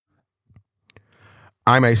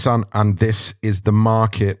I'm Ahsan, and this is the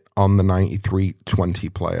market on the 9320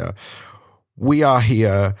 player. We are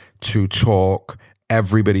here to talk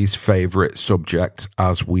everybody's favourite subject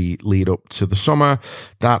as we lead up to the summer.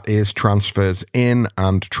 That is transfers in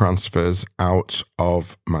and transfers out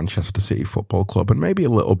of Manchester City Football Club, and maybe a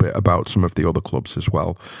little bit about some of the other clubs as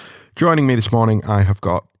well. Joining me this morning, I have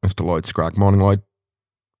got Mr. Lloyd Scragg. Morning, Lloyd.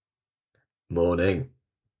 Morning.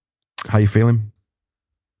 How you feeling?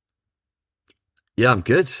 Yeah, I'm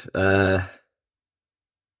good.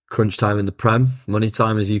 Crunch time in the Prem, money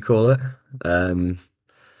time as you call it.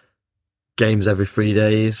 Games every 3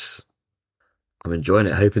 days. I'm enjoying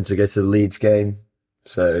it, hoping to go to the Leeds game.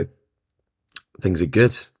 So things are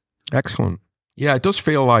good. Excellent. Yeah, it does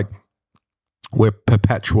feel like we're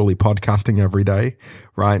perpetually podcasting every day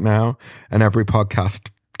right now, and every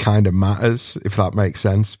podcast kind of matters, if that makes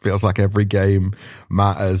sense. Feels like every game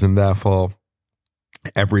matters, and therefore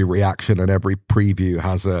every reaction and every preview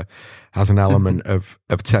has an element of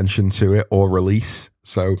tension to it, or release.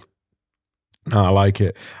 So no, I like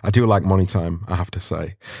it. I do like money time, I have to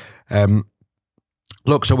say.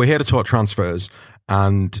 Look, so we're here to talk transfers,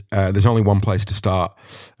 and there's only one place to start,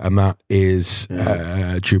 and that is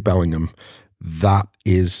Jude Bellingham. That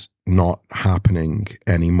is not happening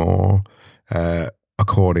anymore,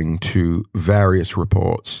 according to various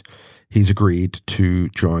reports. He's agreed to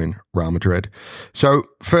join Real Madrid. So,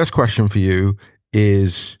 first question for you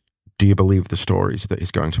is, do you believe the stories that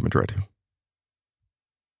he's going to Madrid?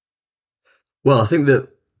 Well, I think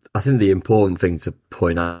the important thing to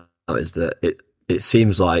point out is that it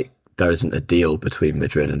seems like there isn't a deal between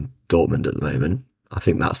Madrid and Dortmund at the moment. I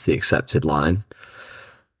think that's the accepted line.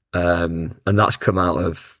 And that's come out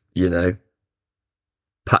of,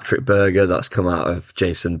 Patrick Berger, that's come out of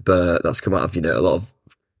Jason Burt, that's come out of, a lot of,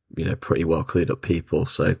 pretty well cleared up people.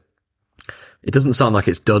 So it doesn't sound like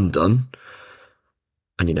it's done.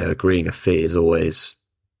 And, agreeing a fee is always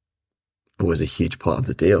a huge part of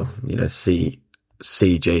the deal. See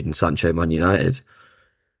Jadon Sancho, Man United.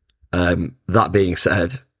 That being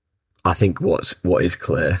said, I think what is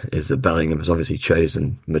clear is that Bellingham has obviously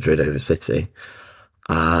chosen Madrid over City.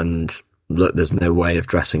 And look, there's no way of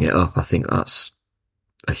dressing it up. I think that's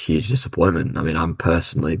a huge disappointment. I mean, I'm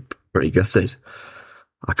personally pretty gutted.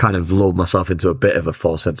 I kind of lulled myself into a bit of a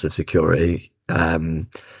false sense of security, in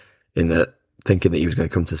that thinking that he was going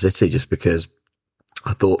to come to City, just because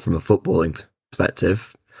I thought from a footballing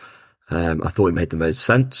perspective, I thought it made the most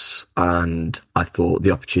sense, and I thought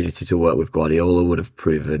the opportunity to work with Guardiola would have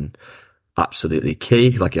proven absolutely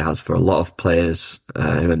key, like it has for a lot of players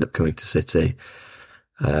who end up coming to City.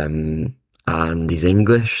 And he's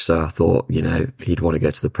English, so I thought, he'd want to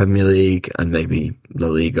go to the Premier League, and maybe La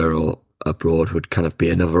Liga or abroad would kind of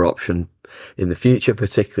be another option in the future,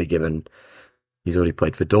 particularly given he's already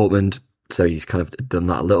played for Dortmund, so he's kind of done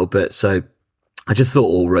that a little bit. So I just thought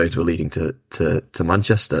all roads were leading to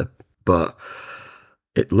Manchester, but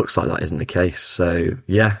it looks like that isn't the case. So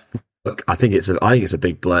yeah, look, I think it's a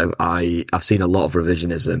big blow. I've seen a lot of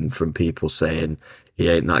revisionism from people saying he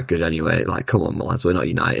ain't that good anyway. Like, come on, lads, we're not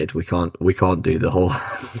United. We can't do the whole.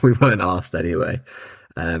 We weren't asked anyway.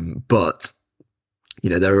 But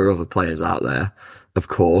there are other players out there, of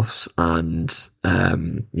course, and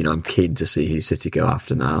I'm keen to see who City go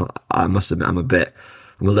after now. I must admit, I'm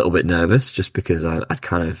a little bit nervous, just because I'd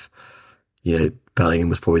kind of, Bellingham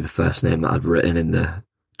was probably the first name that I'd written in the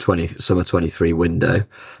summer 23 window.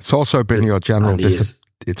 It's also been your general.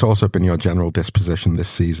 It's also been your general disposition this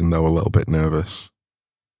season, though, a little bit nervous.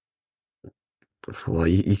 Well,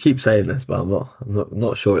 you keep saying this, but I'm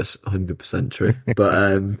not sure it's 100% true.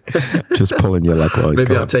 But just pulling your leg, like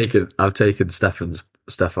maybe I've taken Stefan's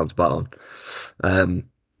baton.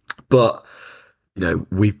 But I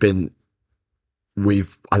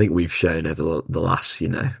think we've shown over the last,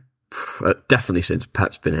 definitely since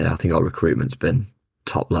Pep's been here, I think our recruitment's been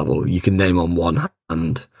top level. You can name on one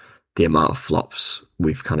hand the amount of flops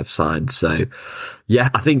we've kind of signed. So yeah,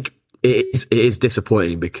 I think it is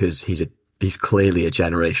disappointing, because he's clearly a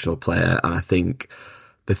generational player. And I think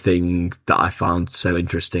the thing that I found so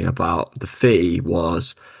interesting about the fee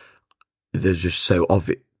was there's just so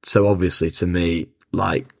obviously to me,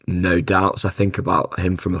 like, no doubts, I think, about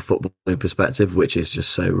him from a footballing perspective, which is just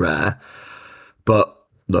so rare. But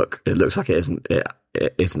look, it looks like it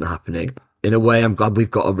isn't happening. In a way, I'm glad we've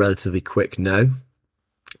got a relatively quick no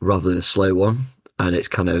rather than a slow one. And it's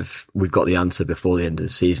kind of, we've got the answer before the end of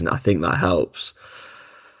the season. I think that helps.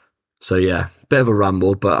 So yeah, bit of a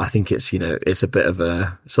ramble, but I think it's, it's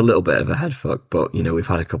a little bit of a head fuck, but we've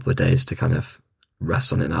had a couple of days to kind of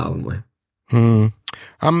rest on it now, haven't we?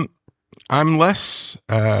 I'm less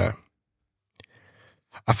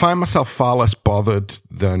I find myself far less bothered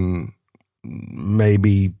than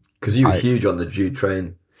maybe because you were huge on the Jude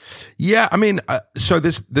train. Yeah, I mean, so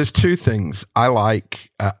there's two things. I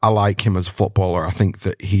like him as a footballer. I think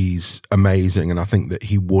that he's amazing, and I think that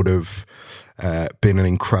he would have been an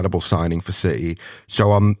incredible signing for City.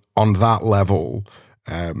 So on that level,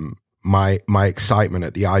 my excitement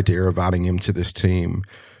at the idea of adding him to this team,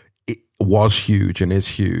 it was huge and is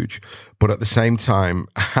huge. But at the same time,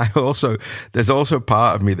 there's also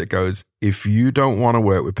part of me that goes, if you don't want to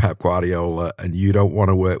work with Pep Guardiola and you don't want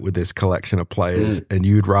to work with this collection of players and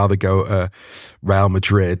you'd rather go to Real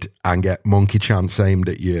Madrid and get monkey chants aimed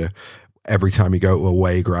at you every time you go to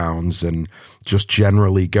away grounds and just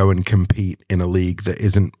generally go and compete in a league that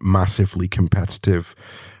isn't massively competitive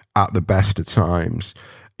at the best of times,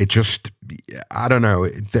 it just, I don't know,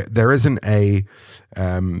 there isn't a...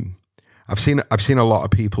 I've seen a lot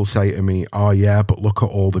of people say to me, "Oh yeah, but look at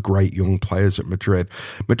all the great young players at Madrid."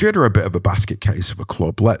 Madrid are a bit of a basket case of a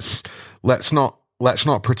club. Let's not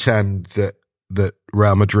pretend that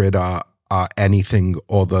Real Madrid are anything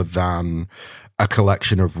other than a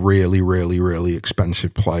collection of really, really, really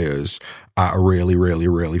expensive players at a really, really,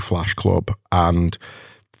 really flash club. And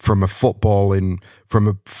from a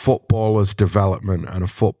footballer's development and a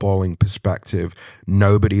footballing perspective,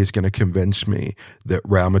 nobody is going to convince me that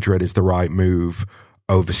Real Madrid is the right move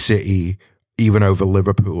over City, even over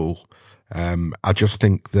Liverpool. I just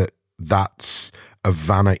think that that's a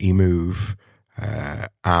vanity move.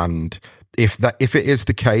 And if it is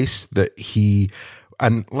the case that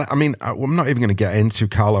and I mean, I'm not even going to get into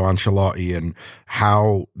Carlo Ancelotti and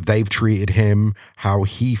how they've treated him, how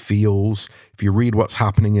he feels. If you read what's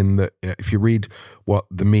happening if you read what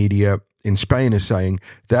the media in Spain is saying,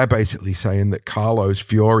 they're basically saying that Carlo's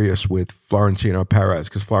furious with Florentino Perez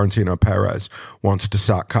because Florentino Perez wants to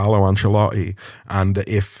sack Carlo Ancelotti, and that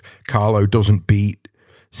if Carlo doesn't beat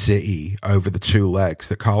City over the two legs,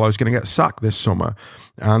 that Carlo's going to get sacked this summer.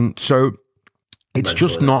 And so it's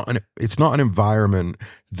just not an environment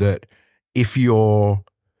that if you're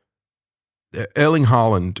Erling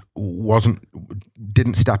Haaland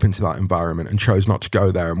didn't step into that environment and chose not to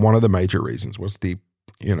go there. And one of the major reasons was the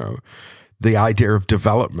idea of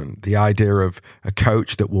development, the idea of a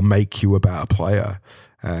coach that will make you a better player.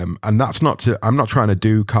 And that's I'm not trying to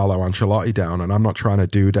do Carlo Ancelotti down, and I'm not trying to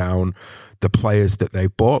do down the players that they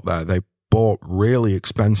bought there. They bought really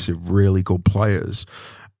expensive, really good players.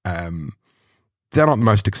 They're not the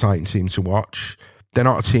most exciting team to watch. They're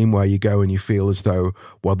not a team where you go and you feel as though,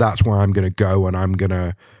 well, that's where I'm going to go and I'm going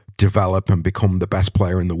to develop and become the best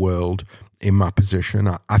player in the world in my position.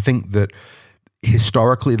 I think that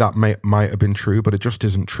historically that might have been true, but it just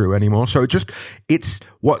isn't true anymore. So I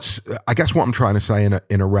guess what I'm trying to say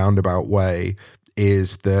in a roundabout way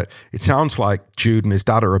is that it sounds like Jude and his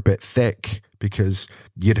dad are a bit thick, because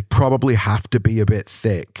you'd probably have to be a bit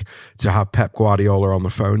thick to have Pep Guardiola on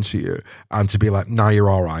the phone to you and to be like, "No,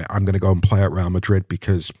 you're all right. I'm going to go and play at Real Madrid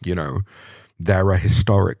because, they're a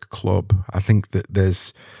historic club." I think that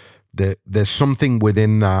there's something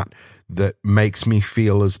within that makes me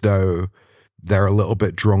feel as though they're a little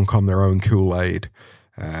bit drunk on their own Kool-Aid,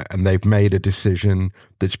 and they've made a decision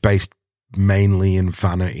that's based mainly in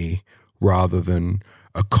vanity rather than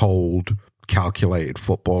a cold, calculated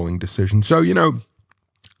footballing decision. So,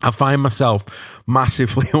 I find myself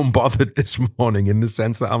massively unbothered this morning in the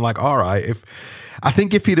sense that I'm like, all right, are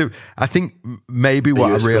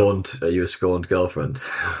you a scorned girlfriend?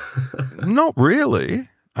 Not really.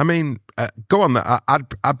 I mean, go on.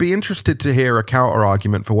 I'd be interested to hear a counter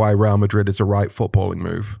argument for why Real Madrid is a right footballing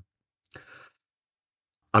move.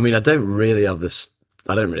 I mean, I don't really have the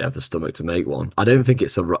stomach to make one. I don't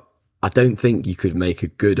think you could make a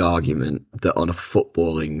good argument that on a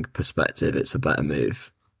footballing perspective, it's a better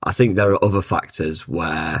move. I think there are other factors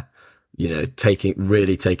where, taking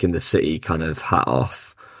the City kind of hat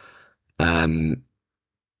off,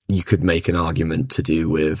 you could make an argument to do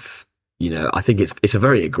with, I think it's a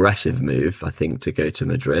very aggressive move, I think, to go to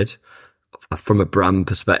Madrid. From a brand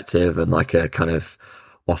perspective and like a kind of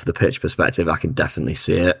off the pitch perspective, I can definitely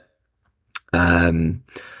see it.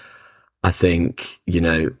 I think,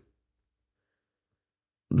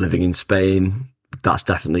 living in Spain, that's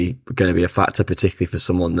definitely going to be a factor, particularly for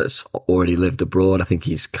someone that's already lived abroad. I think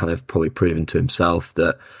he's kind of probably proven to himself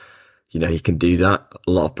that, he can do that.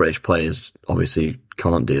 A lot of British players obviously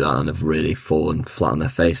can't do that and have really fallen flat on their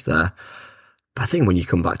face there. But I think when you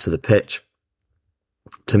come back to the pitch,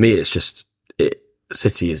 to me, it's just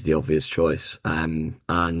City is the obvious choice. And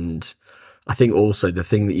I think also the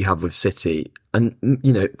thing that you have with City, and,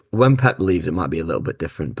 when Pep leaves, it might be a little bit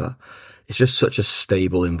different, but it's just such a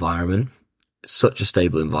stable environment. such a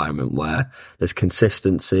stable environment where there's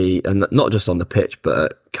consistency, and not just on the pitch, but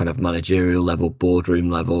at kind of managerial level, boardroom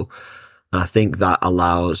level. And I think that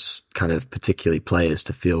allows kind of particularly players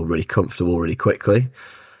to feel really comfortable really quickly.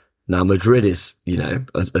 Now, Madrid is,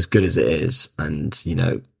 as good as it is, and,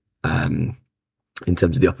 in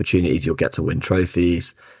terms of the opportunities you'll get to win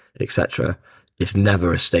trophies, etc., it's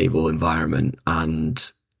never a stable environment.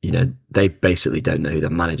 And, they basically don't know who their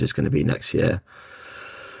manager's going to be next year,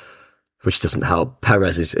 which doesn't help.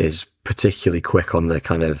 Perez is particularly quick on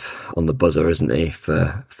the buzzer, isn't he,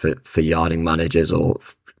 for yarding managers or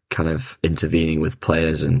kind of intervening with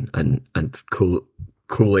players and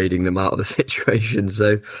Kool-Aiding them out of the situation.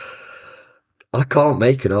 So I can't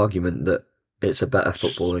make an argument that it's a better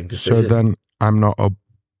footballing decision. So then I'm not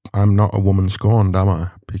a woman scorned, am I?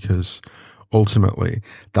 Because ultimately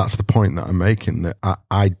that's the point that I'm making, that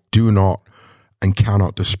I do not and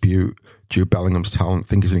cannot dispute Jude Bellingham's talent. I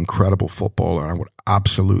think he's an incredible footballer. I would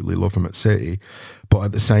absolutely love him at City. But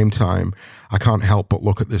at the same time, I can't help but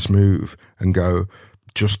look at this move and go,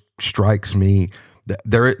 just strikes me that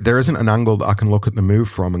there isn't an angle that I can look at the move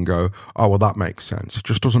from and go, oh, well, that makes sense. It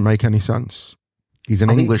just doesn't make any sense. He's an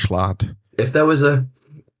English lad. If there was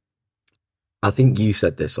I think you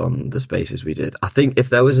said this on the spaces we did. I think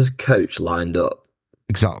if there was a coach lined up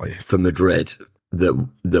exactly for Madrid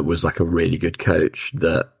that was like a really good coach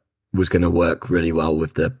that was going to work really well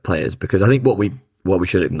with the players, because I think what we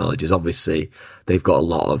should acknowledge is obviously they've got a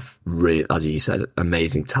lot of really, as you said,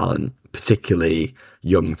 amazing talent, particularly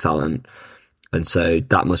young talent. And so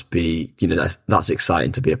that must be, that's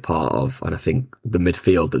exciting to be a part of. And I think the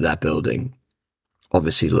midfield that they're building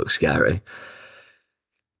obviously looks scary.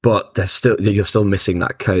 But you're still missing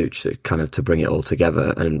that coach that kind of to bring it all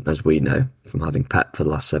together. And as we know from having Pep for the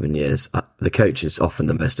last 7 years, the coach is often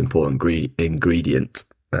the most important ingredient,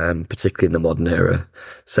 particularly in the modern era.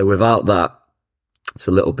 So without that, it's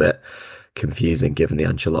a little bit confusing given the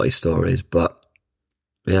Ancelotti stories. But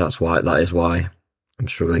yeah, that is why I'm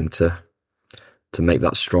struggling to make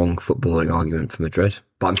that strong footballing argument for Madrid.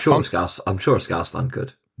 But I'm sure a Scouse fan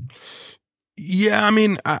could. Yeah, I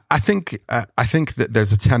mean, I think that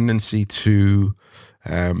there's a tendency to,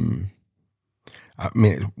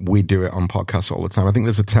 we do it on podcasts all the time. I think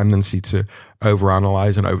there's a tendency to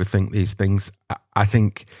overanalyze and overthink these things. I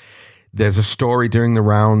think there's a story doing the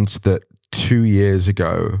rounds that 2 years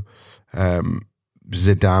ago,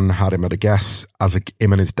 Zidane had him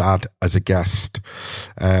him and his dad as a guest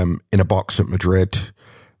in a box at Madrid.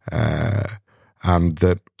 And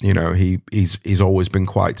that, he's always been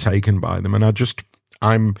quite taken by them. And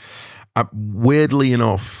I'm weirdly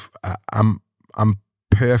enough, I'm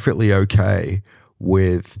perfectly okay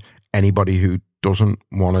with anybody who doesn't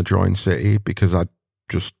want to join City, because I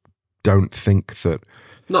just don't think that.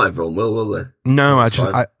 Not everyone will they? No,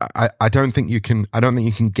 I don't think you can. I don't think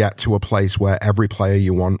you can get to a place where every player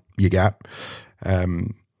you want, you get.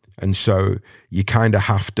 And so you kind of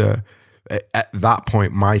have to. At that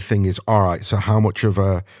point, my thing is, all right, so how much of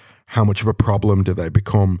a problem do they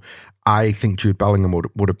become? I think Jude Bellingham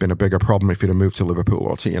would have been a bigger problem if he'd have moved to Liverpool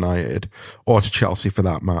or to United or to Chelsea for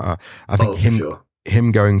that matter. I think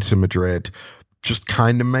him going to Madrid just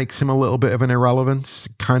kind of makes him a little bit of an irrelevance.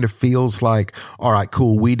 Kind of feels like, all right,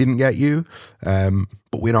 cool, we didn't get you,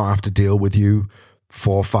 but we don't have to deal with you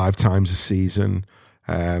 4 or 5 times a season.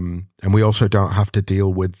 And we also don't have to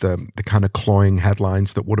deal with the kind of cloying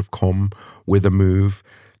headlines that would have come with a move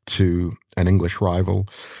to an English rival.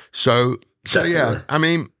 So yeah, I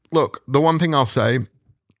mean, look, the one thing I'll say,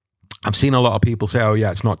 I've seen a lot of people say, oh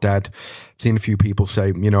yeah, it's not dead. I've seen a few people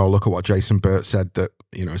say, look at what Jason Burt said, that,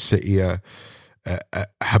 City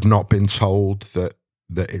have not been told that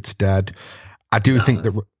it's dead. I do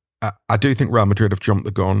think Real Madrid have jumped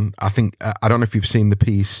the gun. I don't know if you've seen the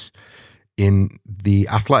piece in The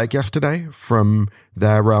Athletic yesterday from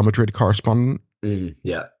their Real Madrid correspondent.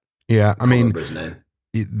 Yeah. I mean, his name.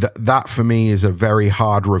 That for me is a very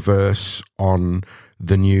hard reverse on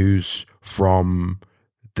the news from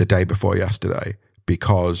the day before yesterday,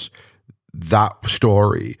 because that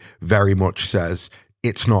story very much says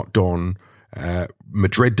it's not done.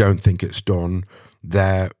 Madrid don't think it's done.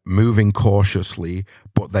 They're moving cautiously,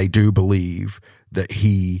 but they do believe that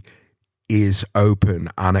he is open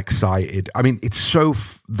and excited. I mean, it's so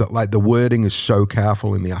that like the wording is so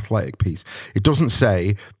careful in the Athletic piece. It doesn't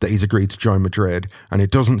say that he's agreed to join Madrid, and it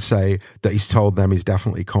doesn't say that he's told them he's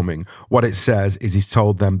definitely coming. What it says is he's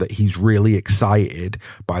told them that he's really excited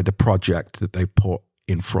by the project that they've put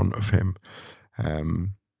in front of him.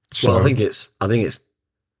 Well, I think it's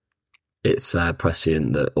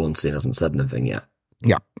prescient that Ornstein hasn't said anything yet.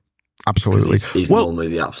 Yeah, absolutely. He's normally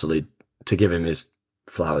the absolute, to give him his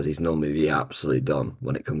flowers. He's normally the absolute don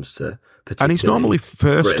when it comes to And he's normally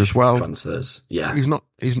first British as well. transfers. Yeah, he's not.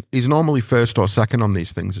 He's normally first or second on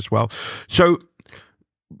these things as well. So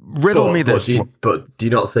riddle me this. But do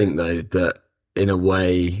you not think though that in a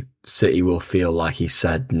way City will feel like he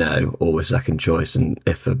said no, always second choice, and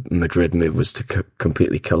if a Madrid move was to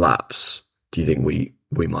completely collapse, do you think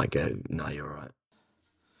we might go, no, you're right?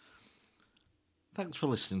 Thanks for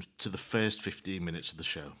listening to the first 15 minutes of the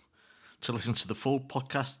show. To listen to the full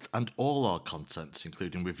podcast and all our contents,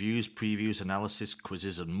 including reviews, previews, analysis,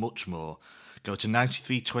 quizzes and much more, go to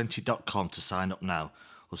 9320.com to sign up now,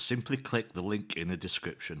 or simply click the link in the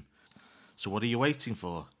description. So what are you waiting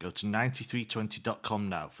for? Go to 9320.com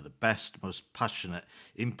now for the best, most passionate,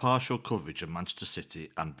 impartial coverage of Manchester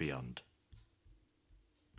City and beyond.